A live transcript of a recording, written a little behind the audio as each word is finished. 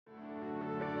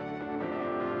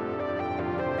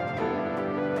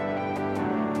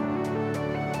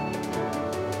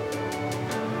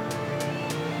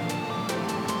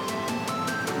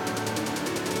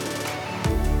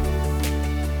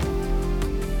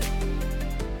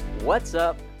What's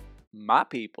up, my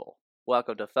people?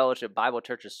 Welcome to Fellowship Bible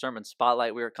Church's Sermon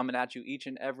Spotlight. We are coming at you each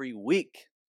and every week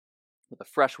with a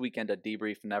fresh weekend to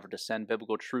debrief and never descend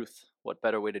biblical truth. What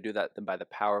better way to do that than by the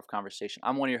power of conversation?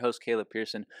 I'm one of your hosts, Caleb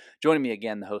Pearson. Joining me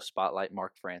again, the host Spotlight,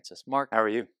 Mark Francis. Mark, how are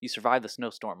you? You survived the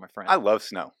snowstorm, my friend. I love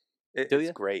snow. Do It's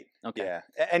you? great. Okay.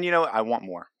 Yeah. And you know, I want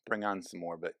more. Bring on some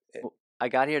more, but I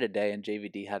got here today and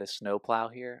JVD had a snow plow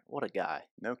here. What a guy.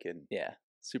 no kidding. Yeah,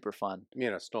 super fun. You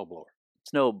mean a snowblower?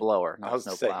 Snow blower, I not was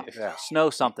snow saying, plow. Yeah. Snow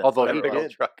something. Although That he big old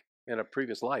did, truck. in a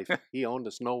previous life, he owned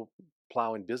a snow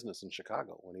plowing business in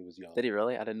Chicago when he was young. Did he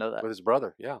really? I didn't know that. With his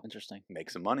brother, yeah. Interesting. Make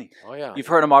some money. Oh, yeah. You've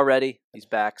heard him already. He's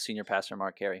back, Senior Pastor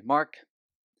Mark Carey. Mark,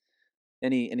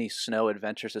 any snow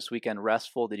adventures this weekend?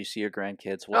 Restful? Did you see your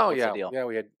grandkids? What's yeah. the deal? Yeah,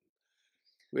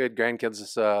 we had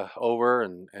grandkids over,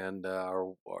 and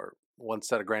our one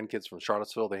set of grandkids from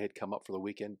Charlottesville, they had come up for the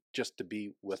weekend just to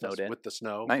be with Snowed us in? with the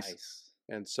snow. Nice.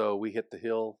 And so we hit the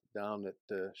hill down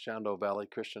at Shenandoah Valley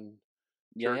Christian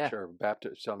Church or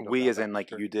Baptist. We as in Baptist like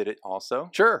Church. you did it also?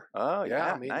 Sure. Oh,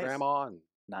 Yeah, yeah. me nice. and Grandma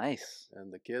Nice.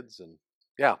 and the kids, and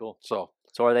yeah, Cool. So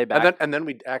So are they back? and then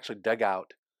we actually dug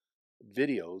out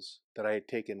videos that I had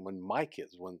taken when my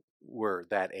kids were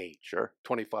that age, Sure.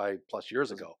 25 plus years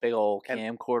Those ago, big old And-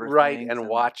 camcorder right? things And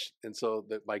watched, and so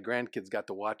that my grandkids got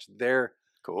to watch their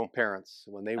Cool. parents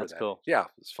when they were That's that cool. age. Yeah,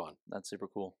 it was fun. That's super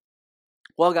cool.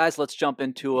 Well, guys, let's jump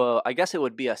into I guess it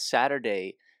would be a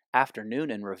Saturday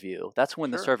afternoon in review. That's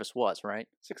when the Sure. service was, right?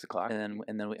 6 o'clock. And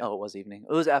then it was evening.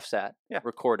 It was FSAT, Yeah.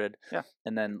 recorded, Yeah.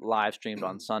 and then live streamed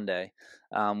on Sunday.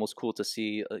 Was cool to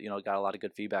see. Got a lot of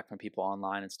good feedback from people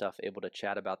online and stuff, able to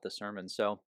chat about the sermon.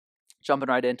 So, jumping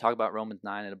right in, talk about Romans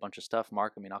 9 and a bunch of stuff.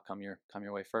 Mark, I'll come your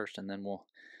way first, and then we'll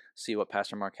see what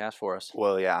Pastor Mark has for us.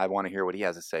 Well, yeah, I want to hear what he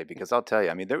has to say because I'll tell you,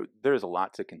 I mean, there's a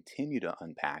lot to continue to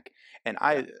unpack, and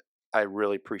I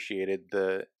really appreciated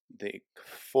the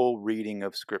full reading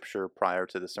of Scripture prior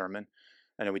to the sermon.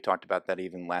 I know we talked about that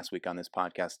even last week on this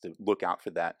podcast to look out for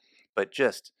that, but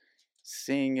just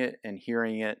seeing it and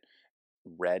hearing it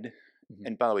read, Mhm.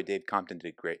 and by the way, Dave Compton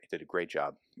did a great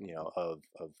job, of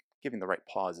giving the right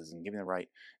pauses and giving the right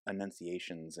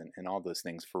enunciations and all those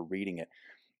things for reading it.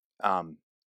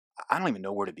 I don't even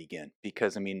know where to begin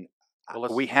because I mean, Well,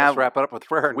 let's wrap it up with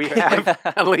prayer. And we have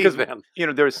and leave because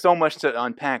then. there's so much to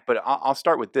unpack, but I'll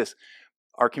start with this.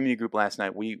 Our community group last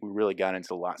night, we really got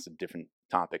into lots of different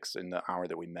topics in the hour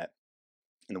that we met.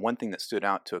 And the one thing that stood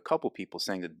out to a couple people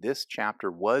saying that this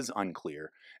chapter was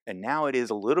unclear, and now it is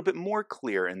a little bit more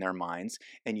clear in their minds,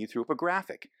 and you threw up the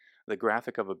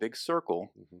graphic of a big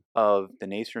circle of the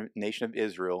nation of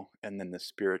Israel and then the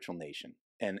spiritual nation.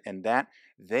 And that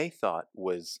they thought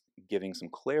was giving some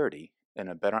clarity and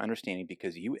a better understanding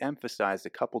because you emphasized a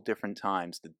couple different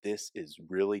times that this is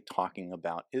really talking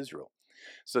about Israel.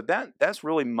 So that's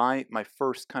really my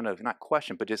first kind of, not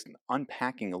question, but just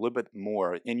unpacking a little bit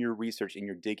more in your research, in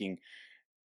your digging.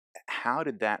 How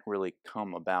did that really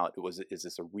come about? Is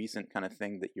this a recent kind of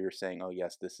thing that you're saying, oh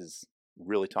yes, this is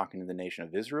really talking to the nation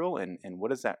of Israel? And what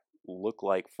does that look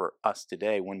like for us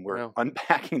today when we're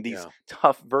unpacking these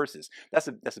tough verses? That's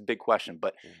a big question,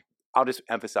 but I'll just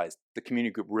emphasize the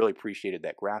community group really appreciated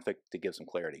that graphic to give some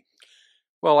clarity.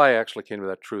 Well, I actually came to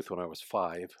that truth when I was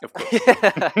 5. Of course.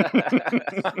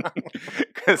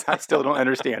 Because I still don't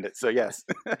understand it. So yes.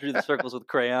 Drew the circles with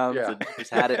crayons Yeah. and just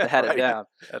had it Right. down.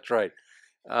 That's right.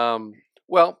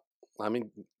 Well, I mean,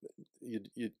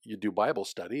 you do Bible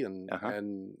study, and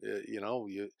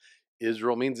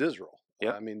Israel means Israel.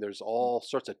 Yep. I mean, there's all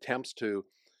sorts of attempts to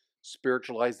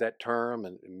spiritualize that term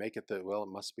and make it it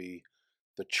must be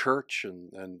the church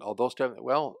and all those types.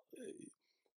 Well,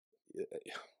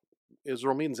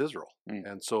 Israel means Israel,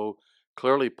 and so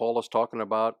clearly Paul is talking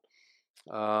about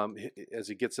as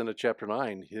he gets into chapter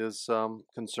 9 his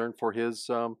concern for his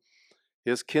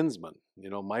kinsmen,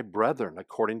 my brethren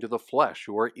according to the flesh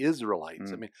who are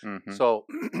Israelites. I mean, so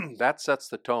that sets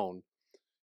the tone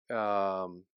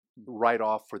right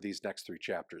off for these next 3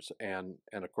 chapters, and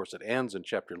of course it ends in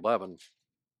chapter 11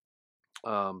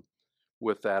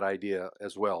 with that idea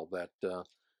as well that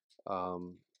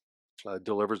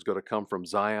deliverance is going to come from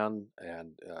Zion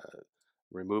and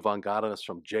remove ungodliness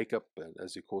from Jacob, and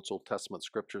as he quotes Old Testament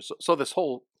scriptures. So this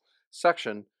whole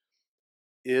section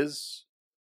is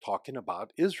talking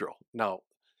about Israel. Now,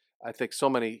 I think so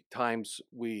many times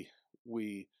we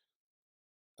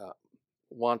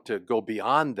want to go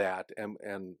beyond that,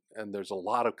 and there's a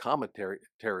lot of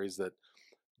commentaries that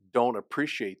don't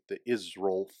appreciate the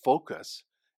Israel focus,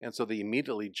 and so they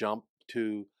immediately jump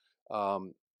to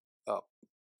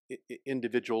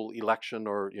individual election,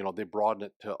 or they broaden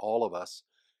it to all of us,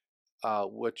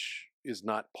 which is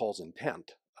not Paul's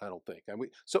intent. I don't think. And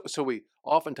so we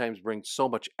oftentimes bring so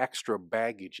much extra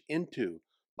baggage into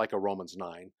like a Romans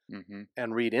 9 Mm-hmm.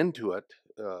 and read into it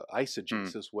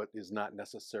eisegesis, what is not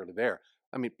necessarily there.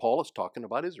 I mean, Paul is talking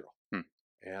about Israel,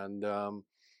 and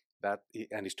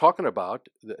and he's talking about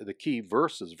the key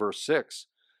verse is verse 6.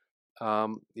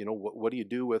 What do you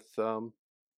do with?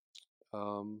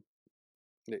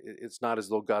 It's not as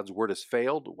though God's word has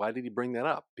failed. Why did he bring that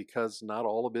up? Because not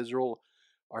all of Israel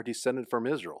are descended from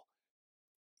Israel.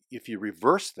 If you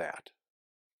reverse that,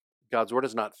 God's word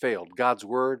has not failed. God's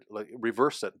word,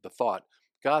 reverse it, the thought.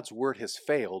 God's word has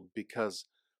failed because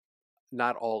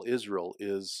not all Israel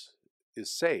is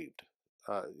saved.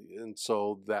 And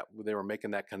so that they were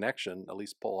making that connection, at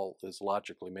least Paul is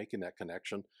logically making that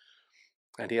connection,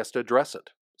 and he has to address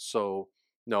it. So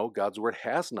no, God's word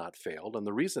has not failed, and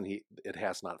the reason it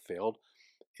has not failed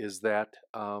is that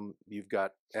you've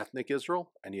got ethnic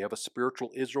Israel and you have a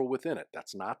spiritual Israel within it.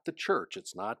 That's not the church.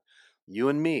 It's not you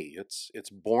and me. It's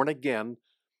born again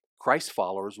Christ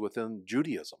followers within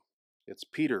Judaism. It's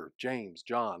Peter, James,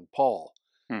 John, Paul,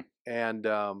 and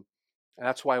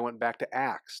that's why I went back to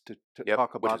Acts to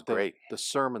talk about the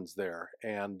sermons there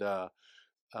and the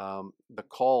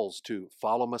calls to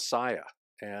follow Messiah,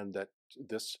 and that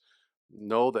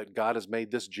know that God has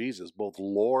made this Jesus both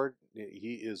Lord.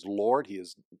 He is Lord. He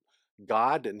is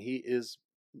God, and he is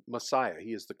Messiah.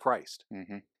 He is the Christ.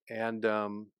 Mm-hmm. And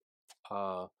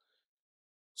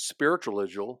spiritual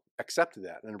Israel accepted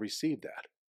that and received that.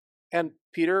 And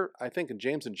Peter, I think, and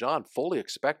James and John fully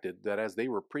expected that as they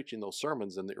were preaching those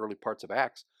sermons in the early parts of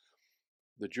Acts,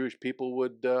 the Jewish people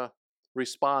would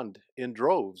respond in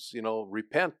droves,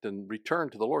 repent and return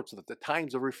to the Lord, so that the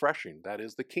times of refreshing, that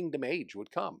is, the kingdom age,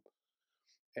 would come.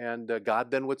 And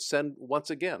God then would send once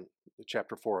again,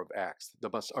 chapter 4 of Acts,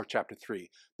 or chapter 3,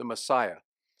 the Messiah,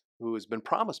 who has been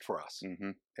promised for us.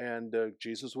 Mm-hmm. And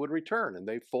Jesus would return, and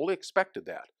they fully expected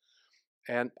that.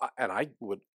 And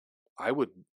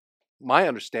my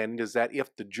understanding is that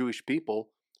if the Jewish people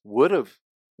would have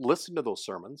listened to those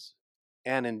sermons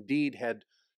and indeed had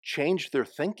changed their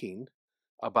thinking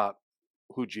about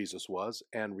who Jesus was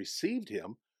and received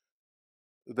him,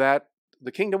 that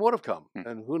the kingdom would have come,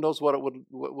 and who knows what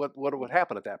would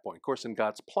happen at that point. Of course, in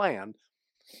God's plan,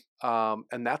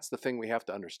 and that's the thing we have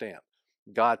to understand.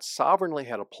 God sovereignly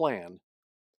had a plan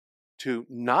to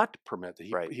not permit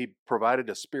that. He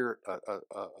provided a spirit, a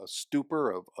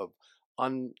stupor of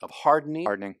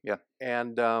hardening, yeah,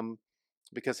 and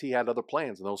because he had other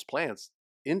plans, and those plans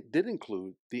did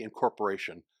include the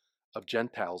incorporation of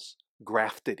Gentiles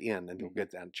grafted in, and we'll get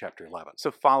that in chapter 11.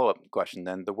 So follow-up question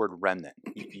then, the word remnant.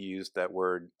 You used that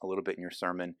word a little bit in your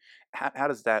sermon. How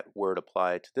does that word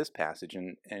apply to this passage?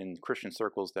 And in Christian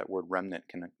circles, that word remnant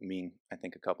can mean, I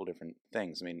think, a couple different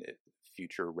things. I mean,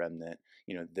 future remnant,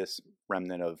 this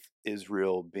remnant of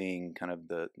Israel being kind of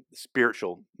the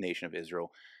spiritual nation of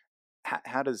Israel.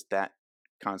 How does that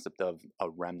concept of a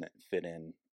remnant fit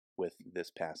in with this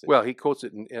passage? Well, he quotes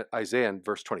it in Isaiah in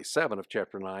verse 27 of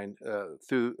chapter 9,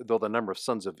 though the number of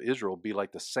sons of Israel be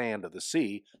like the sand of the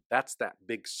sea. That's that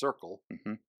big circle,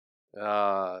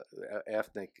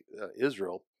 ethnic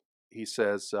Israel. He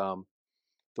says, though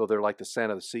they're like the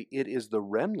sand of the sea, it is the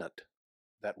remnant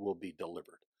that will be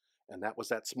delivered. And that was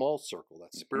that small circle,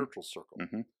 that spiritual circle.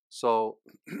 So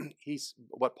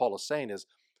what Paul is saying is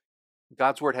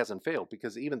God's word hasn't failed,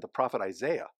 because even the prophet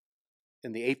Isaiah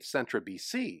in the 8th century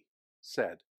BC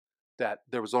said that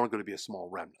there was only going to be a small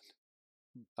remnant.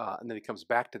 And then he comes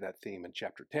back to that theme in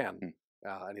chapter 10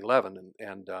 and 11,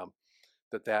 and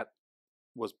that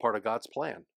was part of God's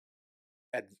plan.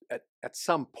 At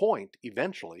some point,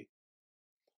 eventually,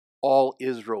 all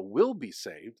Israel will be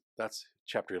saved. That's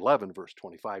chapter 11, verse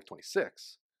 25,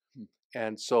 26.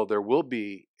 And so there will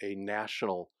be a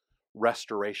national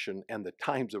restoration, and the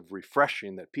times of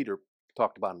refreshing that Peter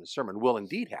talked about in his sermon will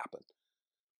indeed happen.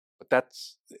 But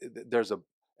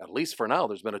at least for now,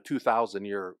 there's been a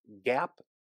 2,000-year gap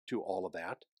to all of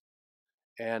that.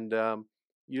 And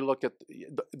you look at,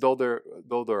 though there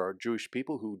are Jewish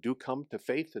people who do come to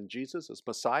faith in Jesus as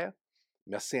Messiah,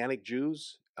 Messianic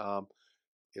Jews,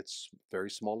 it's very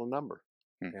small in number.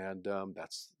 And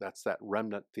that's that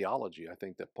remnant theology, I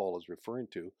think, that Paul is referring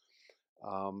to.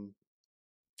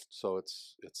 So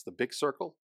it's the big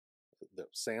circle, the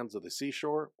sands of the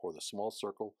seashore, or the small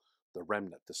circle, the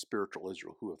remnant, the spiritual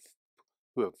Israel who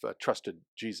have trusted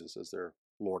Jesus as their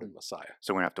Lord and Messiah.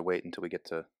 So we're going to have to wait until we get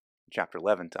to chapter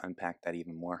 11 to unpack that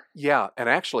even more. Yeah, and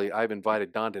actually I've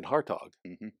invited Don Den Hartog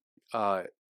in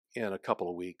a couple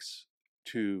of weeks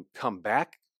to come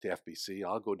back to FBC.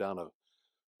 I'll go down to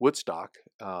Woodstock,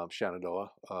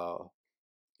 Shenandoah,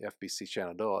 FBC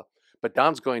Shenandoah. But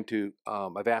Don's going to,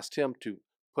 I've asked him to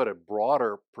put a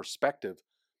broader perspective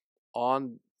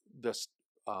on this.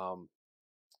 I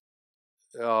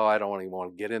don't even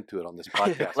want to get into it on this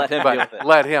podcast. Let him but deal with it.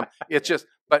 let him. It's just,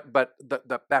 but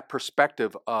that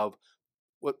perspective of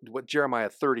what Jeremiah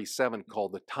 37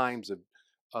 called the times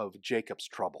of Jacob's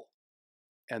trouble,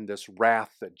 and this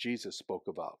wrath that Jesus spoke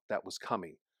about that was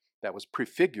coming, that was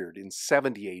prefigured in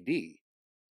 70 A.D.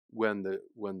 when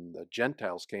the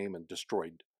Gentiles came and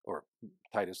destroyed, or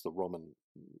Titus, the Roman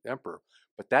emperor.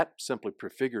 But that simply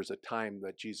prefigures a time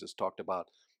that Jesus talked about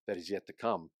that is yet to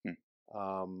come,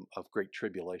 of great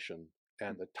tribulation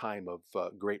and the time of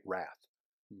great wrath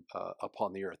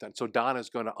upon the earth. And so Don is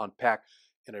going to unpack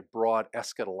in a broad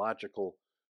eschatological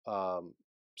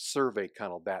survey,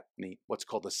 kind of that what's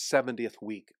called the 70th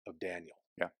week of Daniel.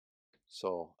 Yeah.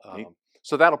 So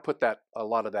so that'll put a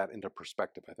lot of that into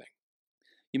perspective, I think.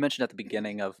 You mentioned at the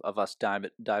beginning of us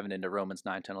diving into Romans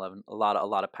 9, 10, 11, a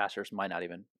lot of pastors might not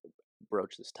even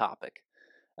broach this topic.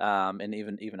 And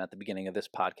even at the beginning of this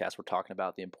podcast, we're talking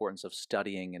about the importance of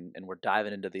studying, and we're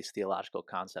diving into these theological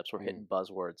concepts. We're hitting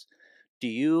buzzwords.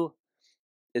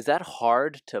 Is that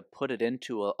hard to put it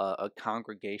into a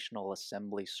congregational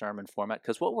assembly sermon format?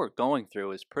 Because what we're going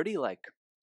through is pretty like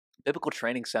biblical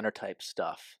training center type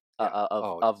stuff.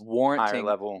 Of warranting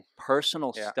level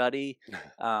personal study.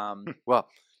 Well,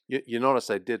 you notice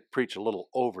I did preach a little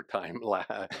overtime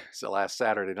last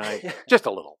Saturday night, just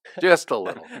a little.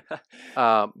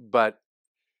 But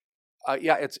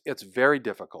it's very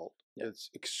difficult. Yeah.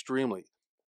 It's extremely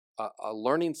a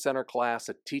learning center class,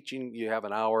 a teaching. You have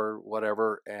an hour,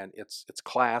 whatever, and it's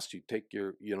class. You take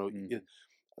your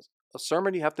a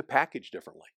sermon you have to package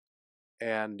differently,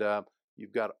 and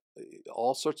you've got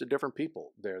all sorts of different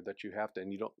people there that you have to,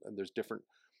 and there's different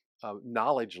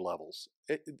knowledge levels.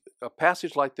 A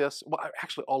passage like this, well,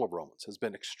 actually all of Romans has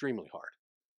been extremely hard.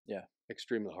 Yeah.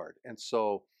 Extremely hard. And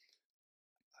so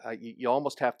you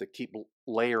almost have to keep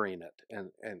layering it.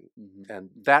 And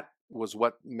that was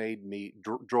what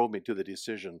drove me to the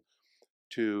decision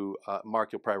to,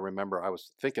 Mark, you'll probably remember, I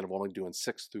was thinking of only doing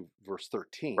 6 through verse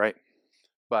 13. Right.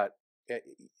 But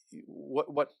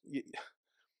what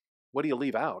do you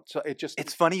leave out? So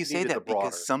it's funny you say that,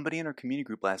 because somebody in our community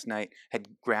group last night had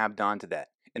grabbed onto that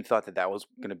and thought that was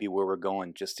going to be where we're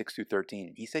going, just 6 through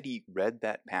 13. He said he read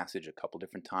that passage a couple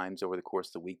different times over the course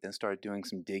of the week, then started doing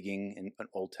some digging in an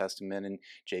Old Testament and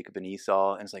Jacob and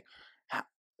Esau, and it's like,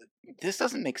 this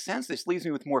doesn't make sense. This leaves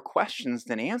me with more questions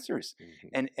than answers.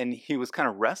 And he was kind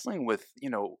of wrestling with,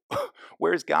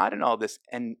 where's God in all this?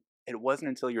 And it wasn't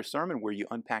until your sermon where you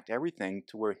unpacked everything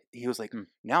to where he was like,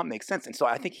 now it makes sense. And so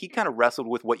I think he kind of wrestled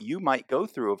with what you might go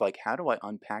through of like, how do I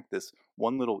unpack this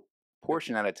one little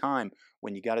portion at a time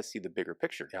when you got to see the bigger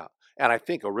picture? Yeah. And I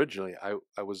think originally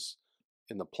I was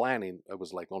in the planning, I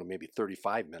was like only maybe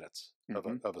 35 minutes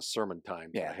of a sermon time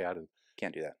that I had. And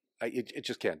can't do that. It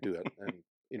just can't do it. And,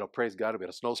 praise God, we had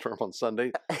a snowstorm on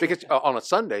Sunday, because on a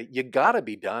Sunday, you got to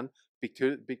be done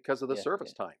because of the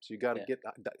service times. You got to get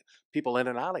people in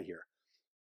and out of here.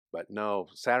 But no,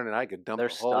 Saturday night could dump the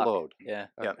whole load. Yeah.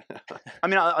 I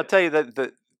mean, I'll tell you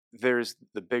that there's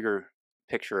the bigger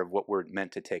picture of what we're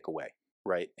meant to take away,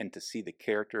 right? And to see the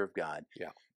character of God.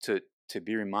 Yeah. To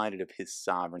be reminded of His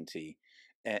sovereignty,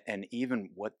 and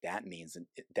even what that means. And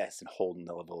that's a whole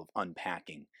level of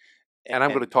unpacking. And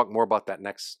I'm going to talk more about that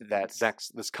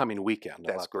this coming weekend.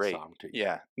 That's great.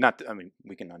 Yeah.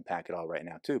 We can unpack it all right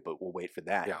now too, but we'll wait for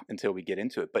that until we get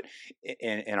into it. But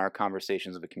in our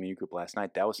conversations of the community group last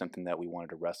night, that was something that we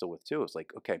wanted to wrestle with too. It's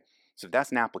like, okay, so if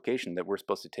that's an application that we're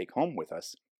supposed to take home with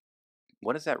us,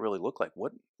 what does that really look like?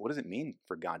 What does it mean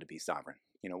for God to be sovereign?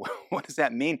 What does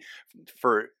that mean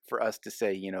for us to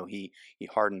say, he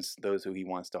hardens those who He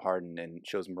wants to harden and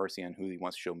shows mercy on who He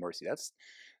wants to show mercy?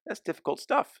 That's difficult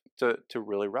stuff to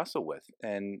really wrestle with.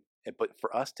 But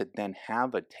for us to then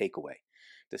have a takeaway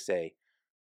to say,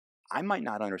 I might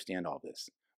not understand all this,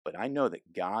 but I know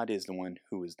that God is the one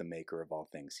who is the maker of all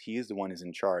things. He is the one who's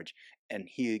in charge, and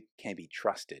He can be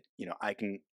trusted.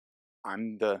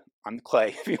 I'm the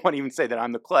clay, if you want to even say that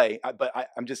I'm the clay, but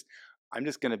I'm just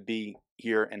going to be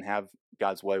here and have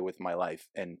God's way with my life,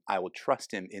 and I will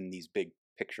trust Him in these big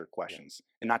picture questions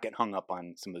and not get hung up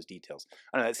on some of those details.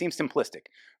 I don't know, it seems simplistic,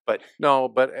 but no,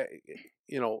 but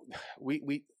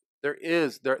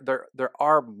there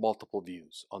are multiple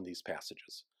views on these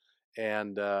passages,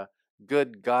 and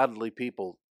good godly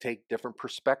people take different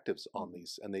perspectives on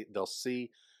these, and they'll see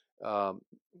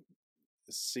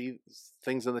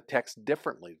things in the text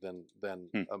differently than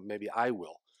maybe I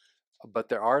will. But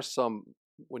there are some,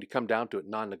 when you come down to it,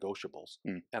 non-negotiables,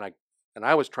 and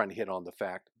I was trying to hit on the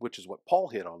fact, which is what Paul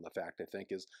hit on the fact, I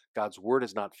think, is God's word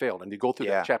has not failed. And you go through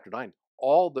that chapter 9,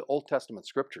 all the Old Testament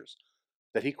scriptures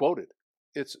that he quoted.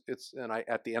 And I,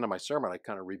 at the end of my sermon, I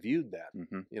kind of reviewed that,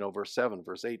 verse 7,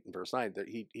 verse 8, and verse 9, that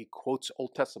he quotes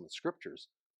Old Testament scriptures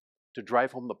to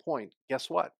drive home the point. Guess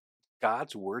what?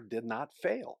 God's word did not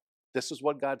fail. This is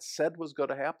what God said was going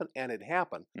to happen, and it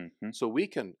happened. So we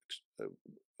can,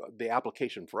 the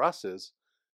application for us is,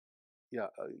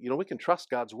 we can trust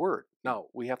God's word. Now,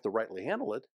 we have to rightly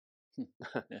handle it,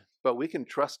 but we can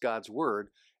trust God's word.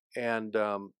 And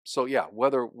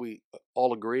whether we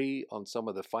all agree on some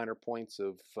of the finer points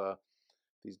of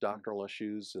these doctrinal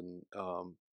issues, and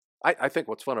I think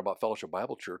what's fun about Fellowship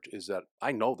Bible Church is that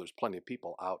I know there's plenty of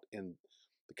people out in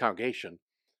the congregation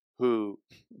who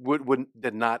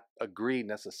did not agree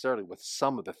necessarily with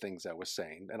some of the things I was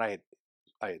saying, and I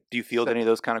do you field any of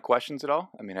those kind of questions at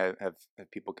all? I mean, have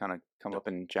people kind of come up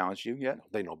and challenged you yet? No,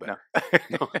 they know better.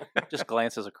 No. Just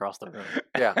glances across the room.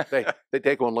 Yeah, they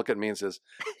take one look at me and says,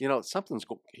 something's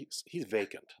he's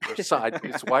vacant.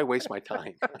 It's why waste my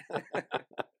time?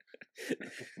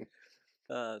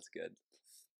 That's good.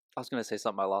 I was going to say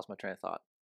something. I lost my train of thought.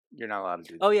 You're not allowed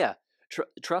to do that. Oh yeah,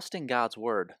 trusting God's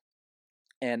word.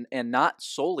 And not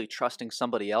solely trusting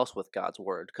somebody else with God's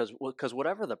word, because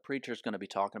whatever the preacher's going to be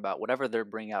talking about, whatever they're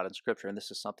bringing out in Scripture, and this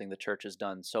is something the church has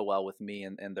done so well with me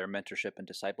and their mentorship and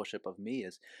discipleship of me,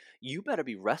 is you better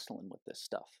be wrestling with this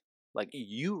stuff. Like,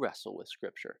 you wrestle with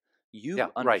Scripture.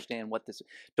 You understand what this.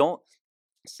 Don't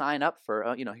sign up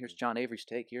for here's John Avery's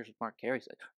take, here's Mark Carey's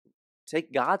take.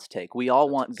 Take God's take. We all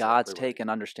want God's take and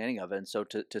understanding of it. And so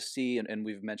to see, and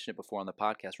we've mentioned it before on the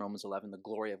podcast, Romans 11, the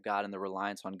glory of God and the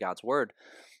reliance on God's word,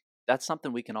 that's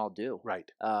something we can all do. Right.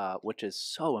 Which is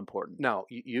so important. Now,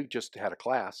 you just had a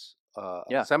class,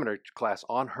 a seminary class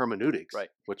on hermeneutics, right,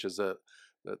 which is the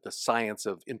science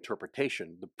of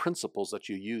interpretation, the principles that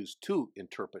you use to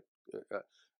interpret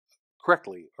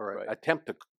correctly or attempt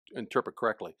to interpret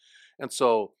correctly. And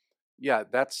so,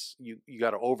 that's you got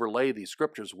to overlay these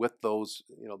scriptures with those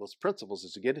those principles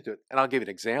as you get into it. And I'll give you an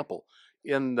example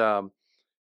when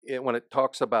it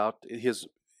talks about his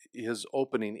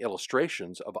opening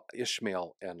illustrations of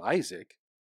Ishmael and Isaac,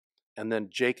 and then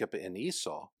Jacob and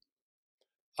Esau.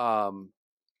 Now,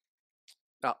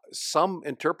 some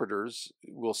interpreters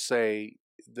will say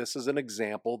this is an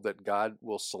example that God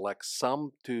will select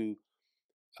some to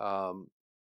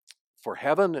for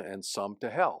heaven and some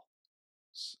to hell.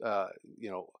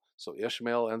 So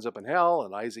Ishmael ends up in hell,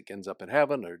 and Isaac ends up in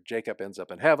heaven, or Jacob ends up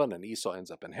in heaven, and Esau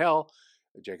ends up in hell.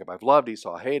 Jacob I've loved,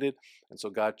 Esau I hated, and so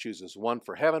God chooses one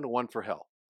for heaven, one for hell.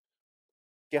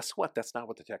 Guess what? That's not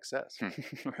what the text says.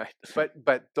 Right.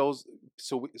 But those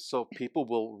so people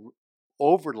will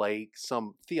overlay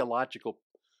some theological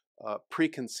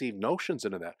preconceived notions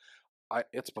into that.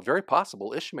 It's very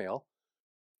possible Ishmael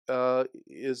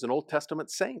is an Old Testament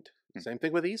saint. Same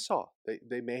thing with Esau.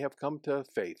 They may have come to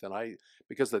faith,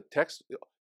 because the text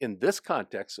in this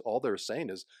context, all they're saying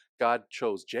is God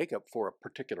chose Jacob for a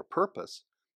particular purpose,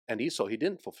 and Esau, he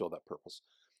didn't fulfill that purpose.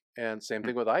 And same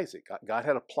thing with Isaac. God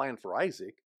had a plan for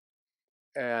Isaac,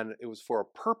 and it was for a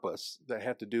purpose that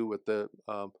had to do with the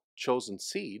chosen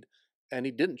seed, and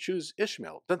he didn't choose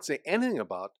Ishmael. Doesn't say anything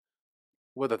about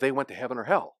whether they went to heaven or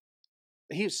hell.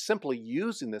 He's simply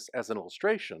using this as an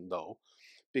illustration, though,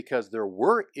 because there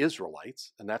were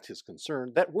Israelites, and that's his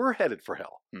concern, that were headed for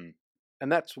hell.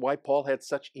 And that's why Paul had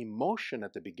such emotion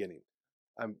at the beginning.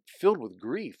 I'm filled with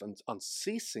grief, and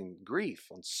unceasing grief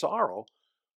and sorrow.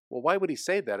 Well, why would he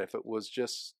say that if it was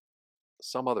just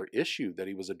some other issue that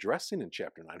he was addressing in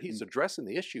chapter 9? He's addressing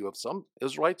the issue of some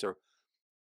Israelites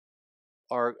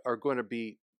are going to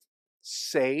be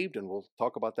saved, and we'll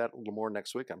talk about that a little more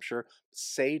next week, I'm sure,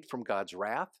 saved from God's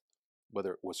wrath,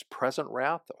 whether it was present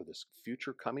wrath or this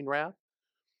future coming wrath,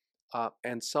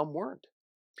 and some weren't.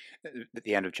 At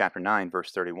the end of chapter 9,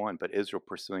 verse 31, but Israel,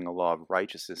 pursuing a law of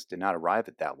righteousness, did not arrive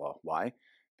at that law. Why?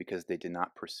 Because they did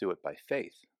not pursue it by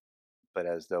faith, but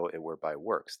as though it were by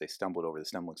works. They stumbled over the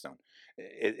stumbling stone.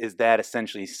 Is that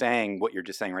essentially saying what you're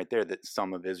just saying right there, that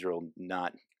some of Israel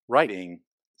not being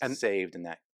saved in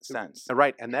that sense?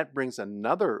 Right, and that brings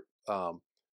another,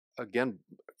 again,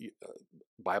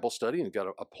 Bible study, and you've got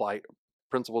to apply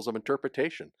principles of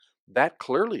interpretation. That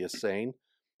clearly is saying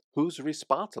who's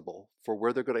responsible for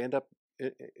where they're going to end up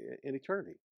in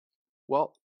eternity.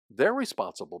 Well, they're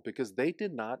responsible because they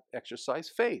did not exercise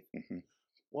faith.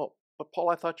 Well, but Paul,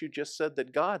 I thought you just said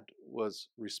that God was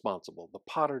responsible. The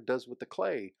potter does with the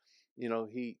clay.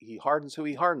 He hardens who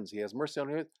he hardens. He has mercy on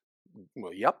him.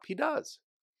 Well, yep, he does.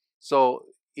 So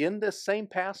in this same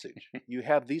passage, you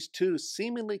have these two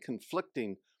seemingly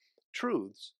conflicting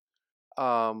truths,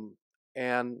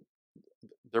 and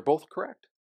they're both correct.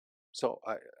 So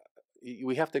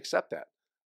we have to accept that.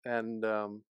 And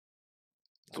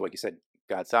So like you said,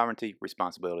 God's sovereignty,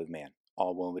 responsibility of man,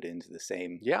 all woven into the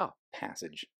same yeah.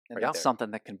 passage. And right that's there.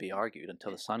 something that can be argued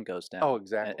until the sun goes down. Oh,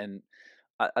 exactly. And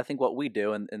I think what we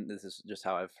do, and this is just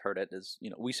how I've heard it, is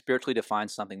we spiritually define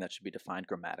something that should be defined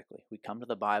grammatically. We come to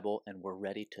the Bible and we're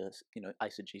ready to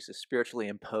eisegesis, spiritually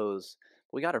impose.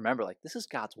 But we got to remember, like, this is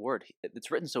God's word.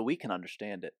 It's written so we can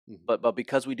understand it. Mhm. But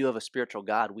because we do have a spiritual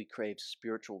God, we crave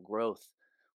spiritual growth.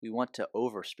 We want to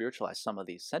over spiritualize some of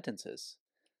these sentences.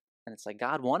 And it's like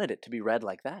God wanted it to be read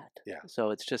like that. Yeah. So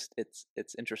it's just it's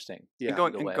interesting. Yeah.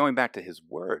 And going back to his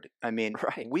word, I mean,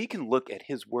 Right. we can look at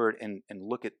his word and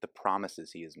look at the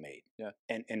promises he has made. Yeah.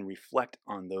 And reflect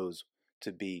on those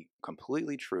to be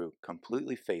completely true,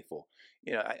 completely faithful.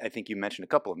 I think you mentioned a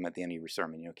couple of them at the end of your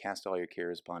sermon. Cast all your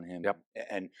cares upon him. Yep.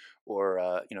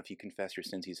 Or if you confess your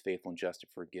sins, he's faithful and just to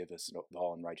forgive us of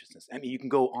all unrighteousness. I mean, you can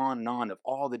go on and on of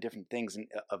all the different things and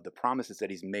of the promises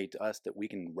that he's made to us that we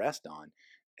can rest on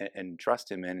and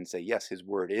trust him in and say, yes, his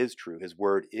word is true. His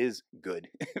word is good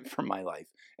for my life,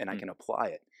 and I can apply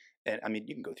it. And I mean,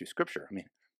 you can go through scripture. I mean,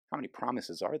 how many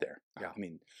promises are there? Yeah. I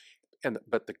mean,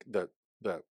 But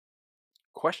the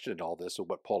question in all this, or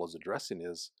what Paul is addressing,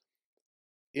 is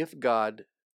if God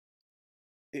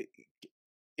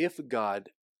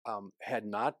had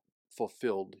not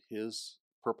fulfilled his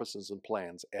purposes and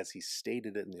plans as he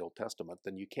stated it in the Old Testament,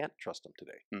 then you can't trust him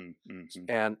today.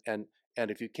 And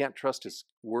if you can't trust his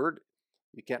word,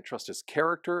 you can't trust his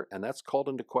character, and that's called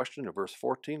into question in verse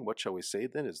 14. What shall we say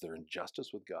then? Is there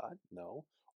injustice with God? No.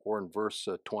 Or in verse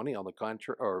 20, on the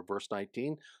contrary, or verse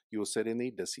 19, you will say to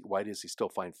me, why does he still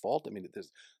find fault? I mean,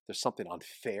 there's something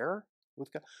unfair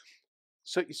with God.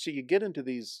 So you get into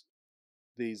these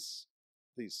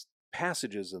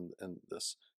passages and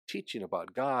this teaching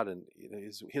about God, and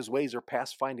his ways are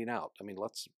past finding out. I mean,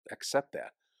 let's accept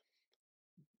that.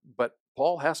 But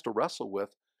Paul has to wrestle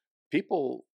with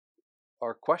people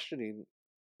are questioning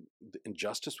the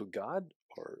injustice with God,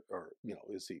 or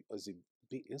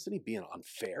isn't he being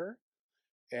unfair?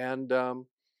 And the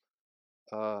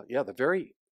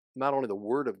very, not only the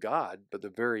word of God, but the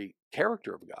very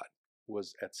character of God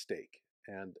was at stake.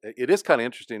 And it is kind of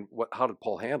interesting. How did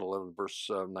Paul handle it in verse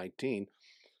 19?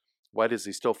 Why does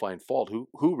he still find fault?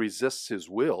 Who resists his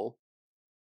will?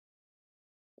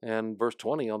 And verse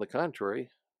 20, on the contrary,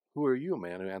 who are you,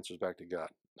 man, who answers back to God?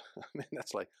 I mean,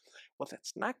 that's like, well,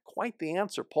 that's not quite the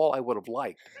answer, Paul, I would have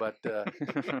liked. But,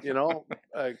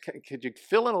 could you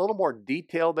fill in a little more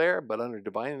detail there? But under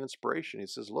divine inspiration, he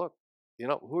says, look,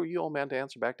 who are you, old man, to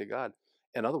answer back to God?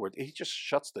 In other words, he just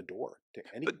shuts the door to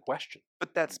any question.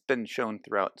 But that's been shown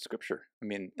throughout Scripture. I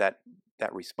mean, that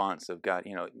response of God,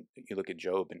 you look at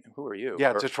Job and who are you?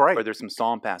 Yeah, that's right. Or there's some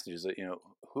Psalm passages that,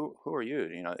 who are you?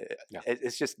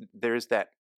 It's just, there's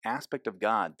that aspect of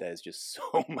God that is just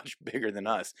so much bigger than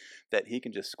us that he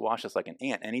can just squash us like an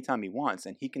ant anytime he wants.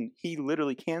 And he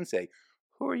literally can say,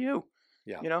 who are you?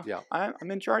 Yeah.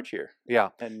 I'm in charge here. Yeah.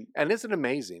 And isn't it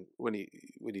amazing when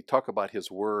you talk about his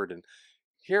word, and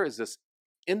here is this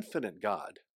infinite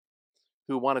God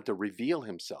who wanted to reveal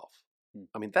himself.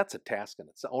 I mean, that's a task in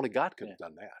itself. Only God could have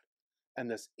done that.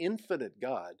 And this infinite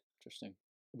God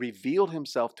revealed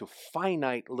himself to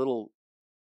finite little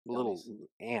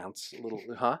ants,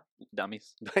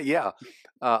 dummies. Yeah,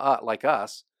 like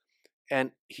us.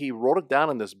 And he wrote it down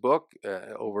in this book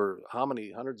over how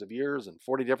many hundreds of years, and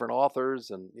 40 different authors,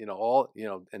 and all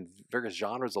and various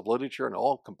genres of literature, and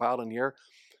all compiled in here.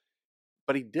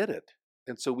 But he did it,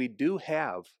 and so we do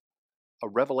have a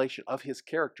revelation of his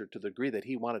character to the degree that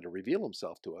he wanted to reveal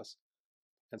himself to us.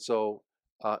 And so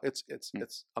it's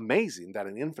amazing that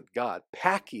an infant God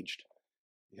packaged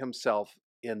himself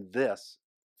in this,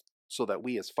 so that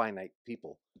we as finite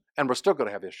people, and we're still going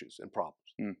to have issues and problems.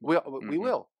 We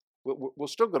will. We're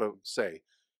still going to say,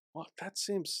 well, that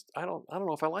seems, I don't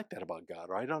know if I like that about God,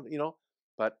 or I don't,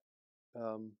 but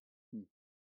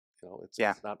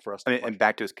it's not for us to and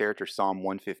back to his character, Psalm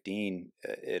 115,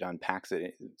 it unpacks it.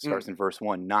 It starts in verse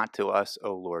 1. Not to us,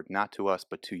 O Lord, not to us,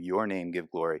 but to your name give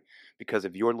glory, because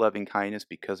of your loving kindness,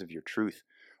 because of your truth.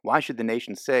 Why should the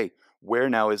nations say, where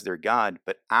now is their God?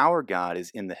 But our God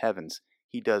is in the heavens.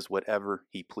 He does whatever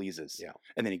he pleases. Yeah.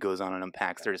 And then he goes on and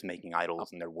unpacks. They're just making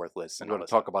idols and they're worthless. I'm going to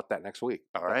talk about that next week.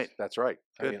 All right. That's right.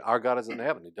 Good. I mean, our God is in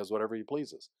heaven. He does whatever he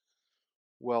pleases.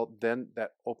 Well, then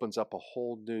that opens up a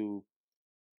whole new...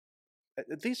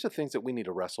 These are things that we need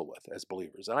to wrestle with as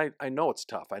believers. And I know it's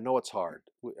tough. I know it's hard.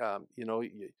 We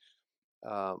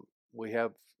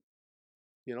have,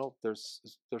 there's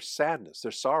sadness.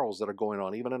 There's sorrows that are going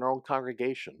on, even in our own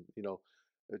congregation.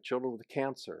 Children with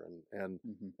cancer, and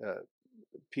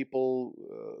people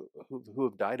who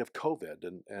have died of COVID,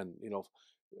 and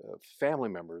family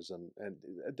members, and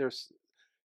there's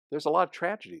a lot of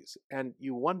tragedies, and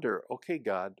you wonder, okay,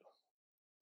 God,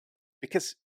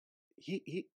 because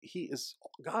he is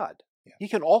God. Yeah. He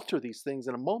can alter these things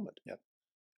in a moment. Yep.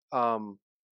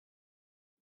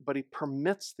 But he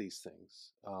permits these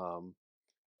things.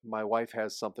 My wife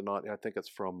has something on. I think it's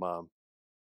from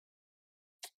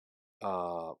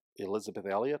Elizabeth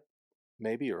Elliot,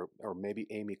 maybe, or maybe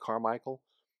Amy Carmichael.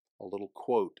 A little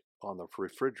quote on the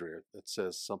refrigerator that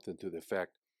says something to the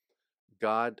effect: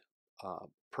 God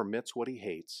permits what he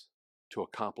hates to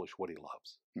accomplish what he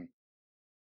loves.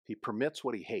 He permits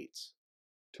what he hates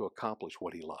to accomplish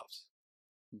what he loves.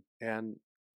 And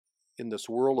in this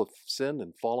world of sin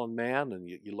and fallen man, and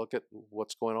you look at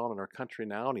what's going on in our country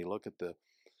now, and you look at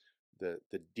the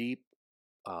deep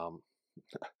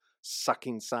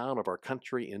sucking sound of our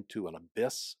country into an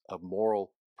abyss of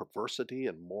moral perversity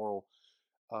and moral,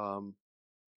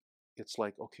 it's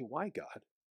like, okay, why, God?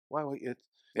 Why?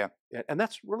 Yeah. And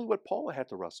that's really what Paul had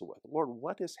to wrestle with. Lord,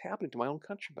 what is happening to my own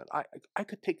countrymen? I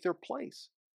could take their place.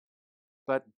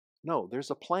 But no,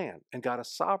 there's a plan, and God is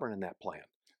sovereign in that plan.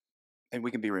 And we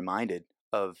can be reminded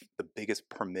of the biggest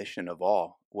permission of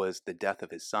all was the death of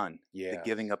his son. Yeah. The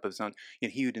giving up of his own.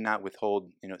 He who did not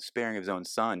withhold, sparing of his own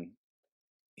son,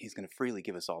 he's going to freely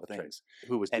give us all That's things. Right.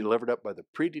 Who was delivered up by the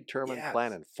predetermined Yes.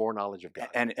 plan and foreknowledge of God.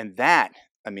 And that,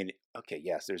 okay,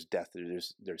 yes, there's death.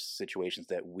 There's situations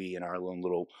that we in our own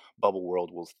little bubble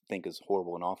world will think is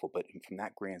horrible and awful. But from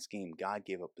that grand scheme, God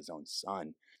gave up his own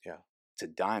son to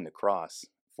die on the cross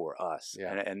for us.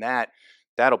 Yeah. And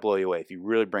that'll blow you away if you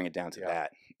really bring it down to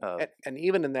that. And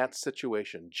even in that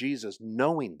situation, Jesus,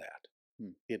 knowing that,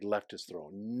 he had left his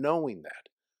throne, knowing that,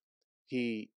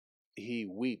 he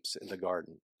weeps in the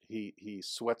garden. He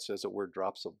sweats, as it were,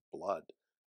 drops of blood.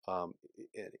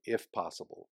 If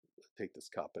possible, take this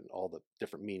cup, and all the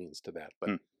different meanings to that.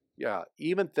 But yeah,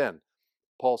 even then,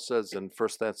 Paul says in 1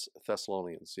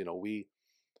 Thessalonians,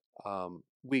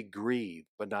 we grieve,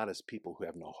 but not as people who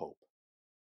have no hope.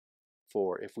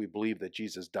 For if we believe that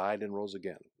Jesus died and rose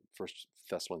again, 1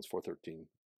 Thessalonians 4:13,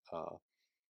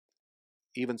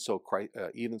 even so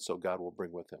God will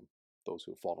bring with him those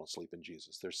who have fallen asleep in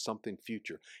Jesus. There's something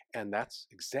future. And that's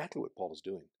exactly what Paul is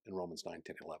doing in Romans 9,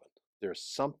 10, 11. There's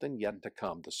something yet to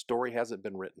come. The story hasn't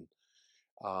been written.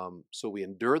 So we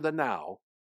endure the now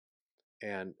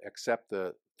and accept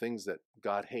the things that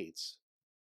God hates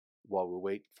while we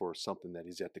wait for something that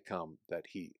is yet to come that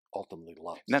he ultimately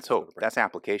loves. And that's hope. That's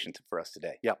application for us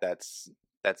today. Yep. That's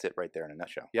it right there in a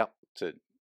nutshell. Yep. To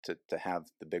have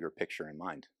the bigger picture in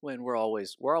mind. When we're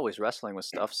always wrestling with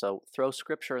stuff, so throw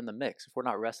Scripture in the mix. If we're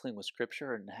not wrestling with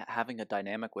Scripture and having a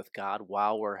dynamic with God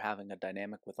while we're having a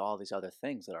dynamic with all these other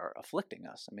things that are afflicting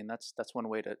us, that's one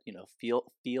way to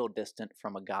feel distant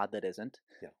from a God that isn't,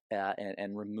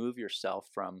 and remove yourself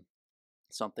from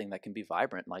something that can be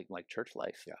vibrant like church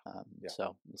life.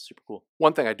 So it's super cool.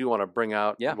 One thing I do want to bring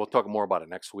out, Yeah, we'll talk more about it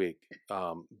next week,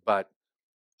 but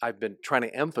I've been trying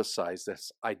to emphasize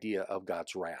this idea of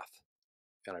God's wrath.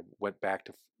 And I went back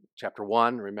to chapter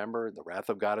 1, remember, the wrath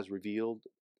of God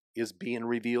is being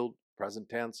revealed, present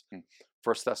tense.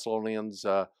 1 Thessalonians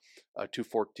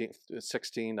 2:14,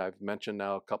 16, I've mentioned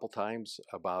now a couple times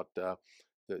about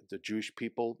the Jewish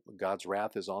people. God's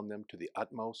wrath is on them to the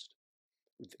utmost,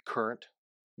 the current.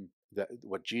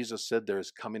 What Jesus said, there is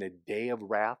coming a day of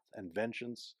wrath and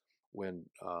vengeance when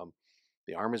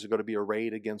the armies are going to be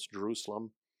arrayed against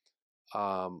Jerusalem.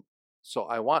 So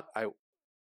I want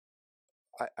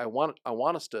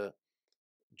us to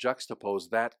juxtapose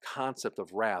that concept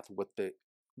of wrath with the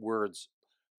words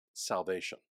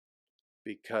salvation,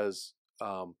 because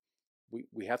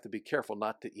we have to be careful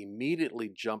not to immediately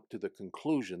jump to the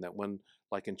conclusion that when,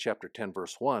 like in chapter 10,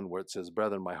 verse 1, where it says,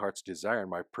 "Brethren, my heart's desire and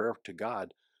my prayer to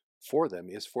God for them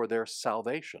is for their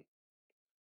salvation."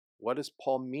 What does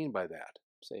Paul mean by that?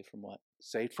 Saved from what?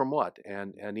 Saved from what?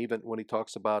 And even when he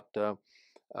talks about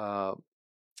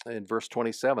in verse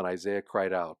 27, Isaiah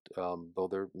cried out, though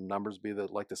their numbers be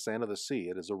like the sand of the sea,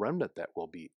 it is a remnant that will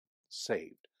be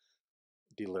saved,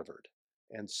 delivered.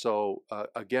 And so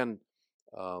again,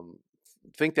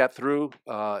 think that through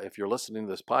if you're listening to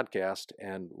this podcast,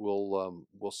 and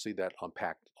we'll see that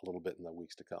unpacked a little bit in the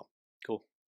weeks to come. Cool.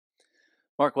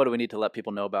 Mark, what do we need to let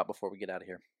people know about before we get out of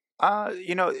here? I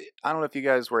don't know if you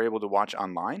guys were able to watch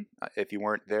online. If you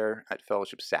weren't there at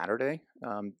Fellowship Saturday,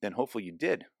 then hopefully you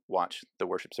did watch the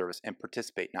worship service and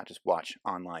participate, not just watch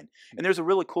online. And there's a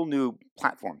really cool new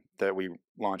platform that we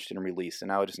launched and released,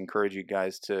 and I would just encourage you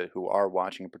guys who are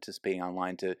watching and participating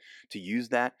online to use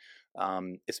that.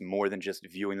 It's more than just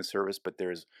viewing the service, but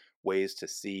there's ways to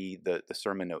see the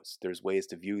sermon notes. There's ways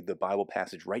to view the Bible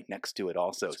passage right next to it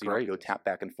also. That's so you don't great. go tap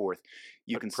back and forth.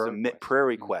 You Like can prayer submit requests. prayer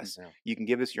requests. Yeah. You can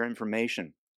give us your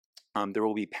information. There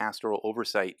will be pastoral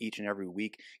oversight each and every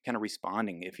week, kind of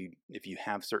responding if you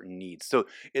have certain needs. So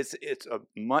it's a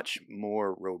much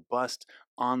more robust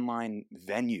online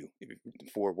venue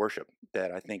for worship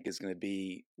that I think is going to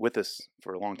be with us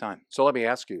for a long time. So let me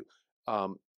ask you,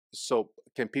 so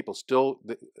can people still,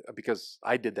 because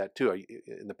I did that too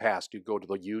in the past, you go to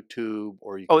the YouTube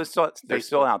or you Oh, they're still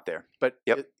Facebook. out there. But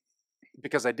Yep.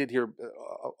 Because I did hear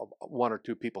one or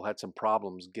two people had some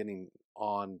problems getting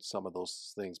on some of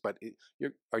those things. But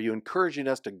are you encouraging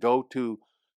us to go to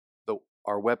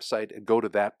our website and go to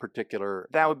that particular?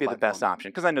 That would be the best platform? option,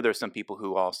 because I know there's some people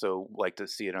who also like to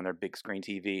see it on their big screen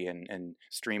TV and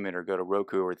stream it or go to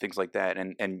Roku or things like that.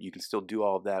 And you can still do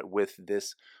all of that with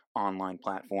this online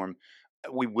platform.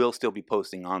 We will still be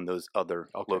posting on those other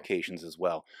Okay. locations as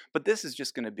well. But this is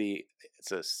just going to be,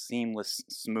 it's a seamless,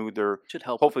 smoother, Should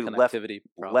help hopefully with less connectivity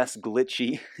problems. less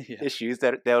glitchy Yeah. issues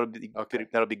that'll be Okay.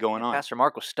 that'll be going on. Pastor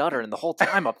Mark was stuttering the whole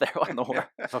time up there on the horn.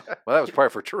 Oh, well, that was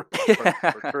probably for truth.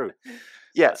 For truth.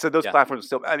 Yeah, so those Yeah. platforms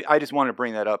still. I just wanted to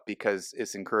bring that up because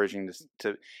it's encouraging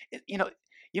to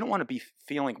you don't want to be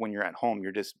feeling when you're at home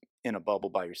you're just in a bubble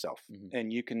by yourself, Mhm.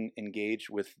 and you can engage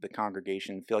with the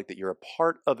congregation, feel like that you're a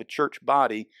part of a church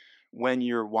body when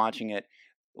you're watching it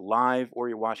live or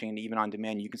you're watching it even on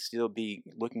demand. You can still be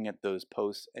looking at those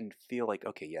posts and feel like,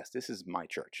 okay, yes, this is my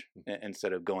church,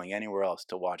 instead of going anywhere else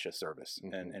to watch a service.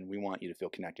 Mhm. And we want you to feel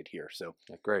connected here. So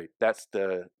Great. that's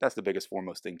the biggest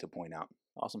foremost thing to point out.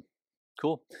 Awesome.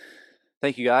 Cool.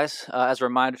 Thank you, guys. As a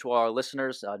reminder to our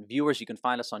listeners, viewers, you can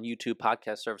find us on YouTube,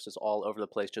 podcast services all over the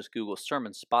place. Just Google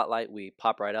Sermon Spotlight. We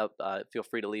pop right up. Feel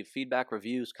free to leave feedback,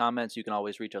 reviews, comments. You can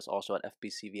always reach us also at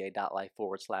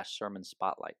fbcva.life/sermon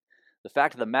spotlight. The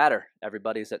fact of the matter,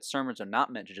 everybody, is that sermons are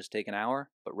not meant to just take an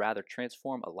hour, but rather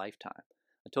transform a lifetime.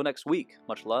 Until next week,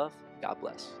 much love. God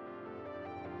bless.